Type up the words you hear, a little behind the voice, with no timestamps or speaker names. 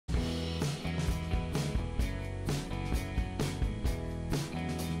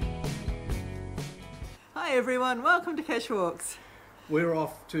Hi everyone, welcome to Cache Walks. We're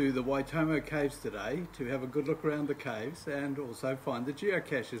off to the Waitomo Caves today to have a good look around the caves and also find the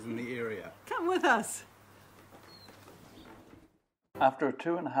geocaches in the area. Come with us. After a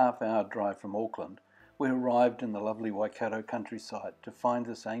 2.5-hour drive from Auckland, we arrived in the lovely Waikato countryside to find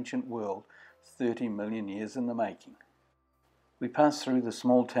this ancient world 30 million years in the making. We passed through the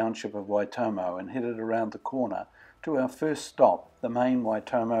small township of Waitomo and headed around the corner to our first stop, the main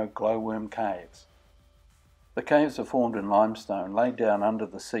Waitomo glowworm caves. The caves are formed in limestone laid down under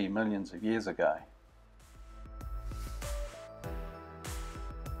the sea millions of years ago.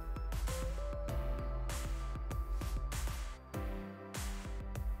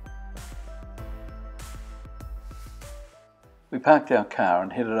 We parked our car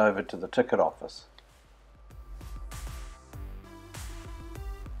and headed over to the ticket office.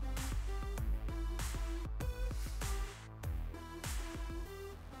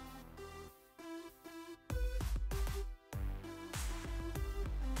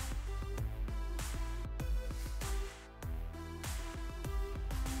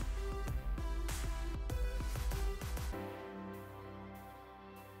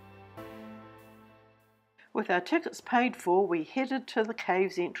 With our tickets paid for, we headed to the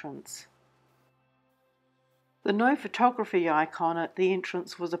cave's entrance. The no photography icon at the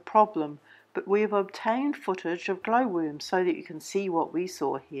entrance was a problem, but we have obtained footage of glowworms so that you can see what we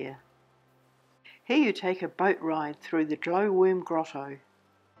saw here. Here you take a boat ride through the glowworm grotto.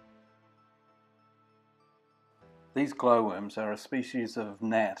 These glowworms are a species of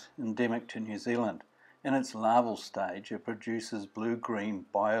gnat endemic to New Zealand. In its larval stage, it produces blue-green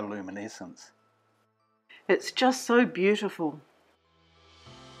bioluminescence. It's just so beautiful.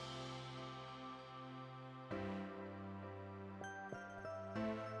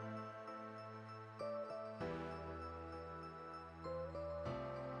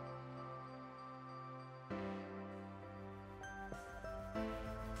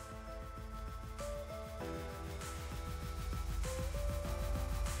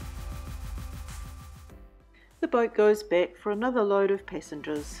 The boat goes back for another load of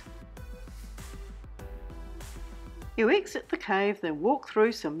passengers. You exit the cave, then walk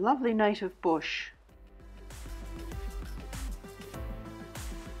through some lovely native bush.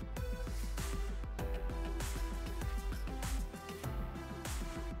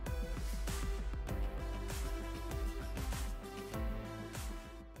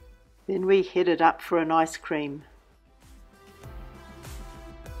 Then we headed up for an ice cream.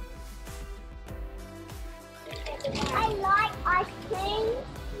 I like ice cream.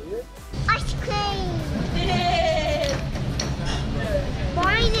 Ice cream.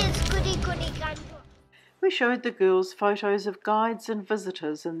 Mine is goody goody gaga. We showed the girls photos of guides and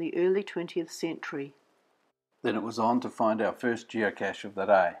visitors in the early 20th century. Then it was on to find our first geocache of the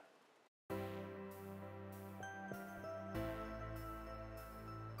day.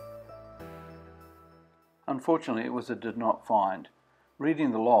 Unfortunately, it was a did not find.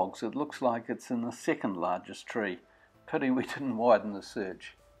 Reading the logs, it looks like it's in the second largest tree. Pity we didn't widen the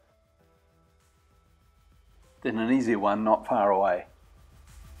search. Then an easier one not far away.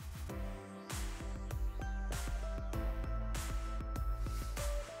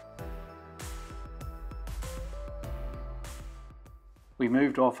 We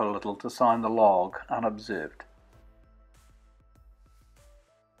moved off a little to sign the log unobserved.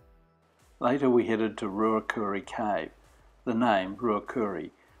 Later we headed to Ruakuri Cave. The name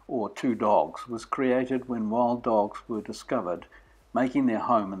Ruakuri, or two dogs, was created when wild dogs were discovered, making their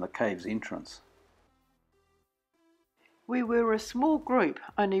home in the cave's entrance. We were a small group,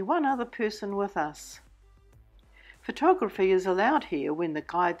 only one other person with us. Photography is allowed here when the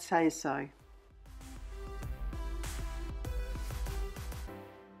guide says so.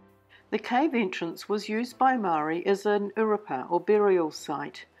 The cave entrance was used by Maori as an urupa or burial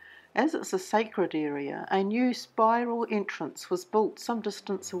site. As it's a sacred area, a new spiral entrance was built some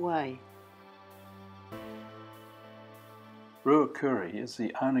distance away. Ruakuri is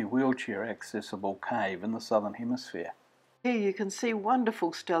the only wheelchair accessible cave in the southern hemisphere. Here you can see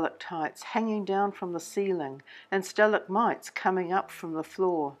wonderful stalactites hanging down from the ceiling and stalagmites coming up from the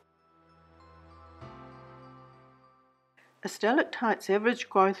floor. A stalactite's average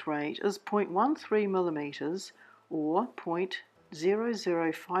growth rate is 0.13 millimeters or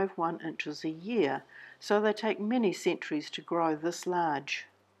 0.0051 inches a year, so they take many centuries to grow this large.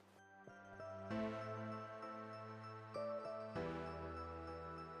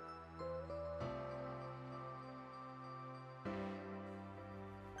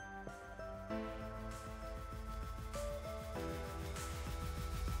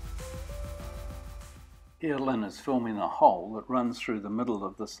 Here Lynn is filming a hole that runs through the middle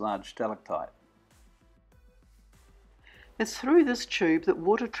of this large stalactite. It's through this tube that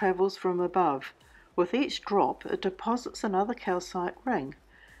water travels from above. With each drop, it deposits another calcite ring.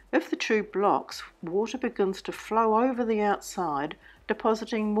 If the tube blocks, water begins to flow over the outside,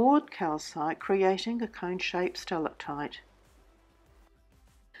 depositing more calcite, creating a cone-shaped stalactite.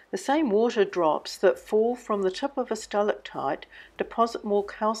 The same water drops that fall from the tip of a stalactite deposit more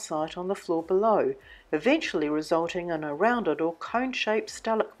calcite on the floor below, eventually resulting in a rounded or cone-shaped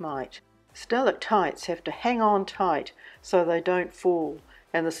stalagmite. Stalactites have to hang on tight so they don't fall,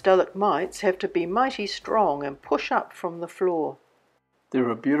 and the stalagmites have to be mighty strong and push up from the floor. There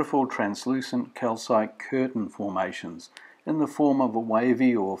are beautiful translucent calcite curtain formations in the form of a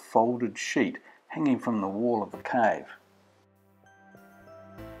wavy or folded sheet hanging from the wall of the cave.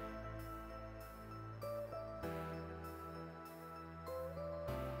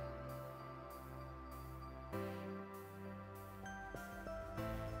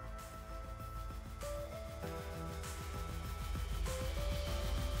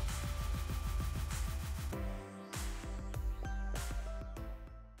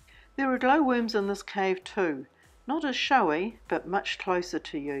 There are glowworms in this cave too, not as showy, but much closer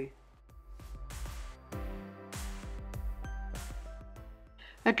to you.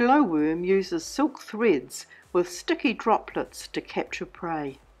 A glowworm uses silk threads with sticky droplets to capture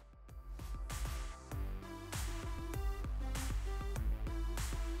prey.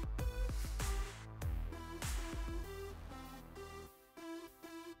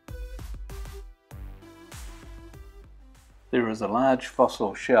 There is a large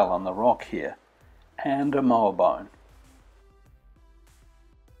fossil shell on the rock here, and a moa bone.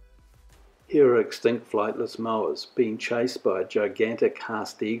 Here are extinct flightless moas being chased by a gigantic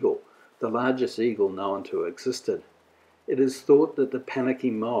Haast eagle, the largest eagle known to have existed. It is thought that the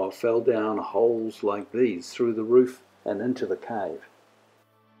panicking moa fell down holes like these through the roof and into the cave.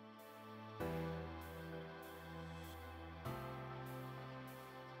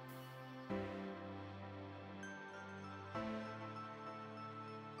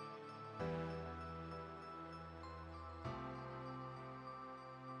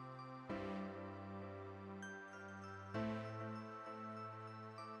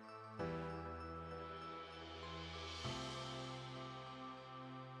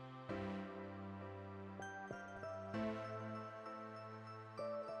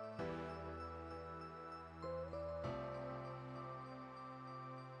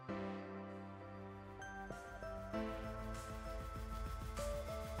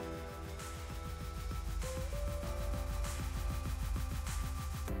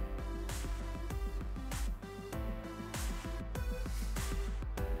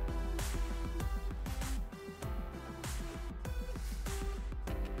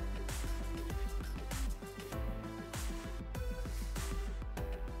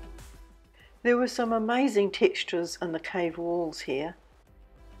 There were some amazing textures in the cave walls here.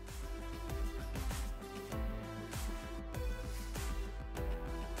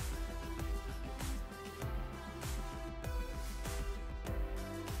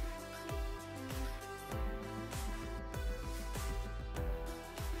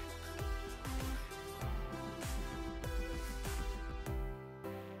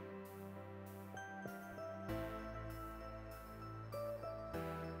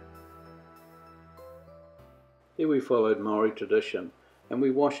 Here we followed Maori tradition, and we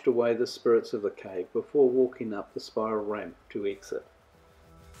washed away the spirits of the cave before walking up the spiral ramp to exit.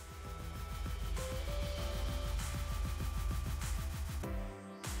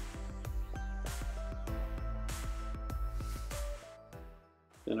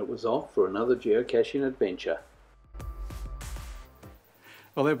 And it was off for another geocaching adventure.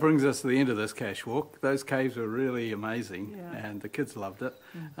 Well, that brings us to the end of this cache walk. Those caves were really amazing, Yeah. and the kids loved it.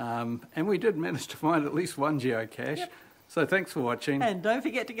 And we did manage to find at least one geocache. Yep. So thanks for watching. And don't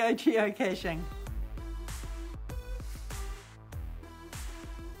forget to go geocaching.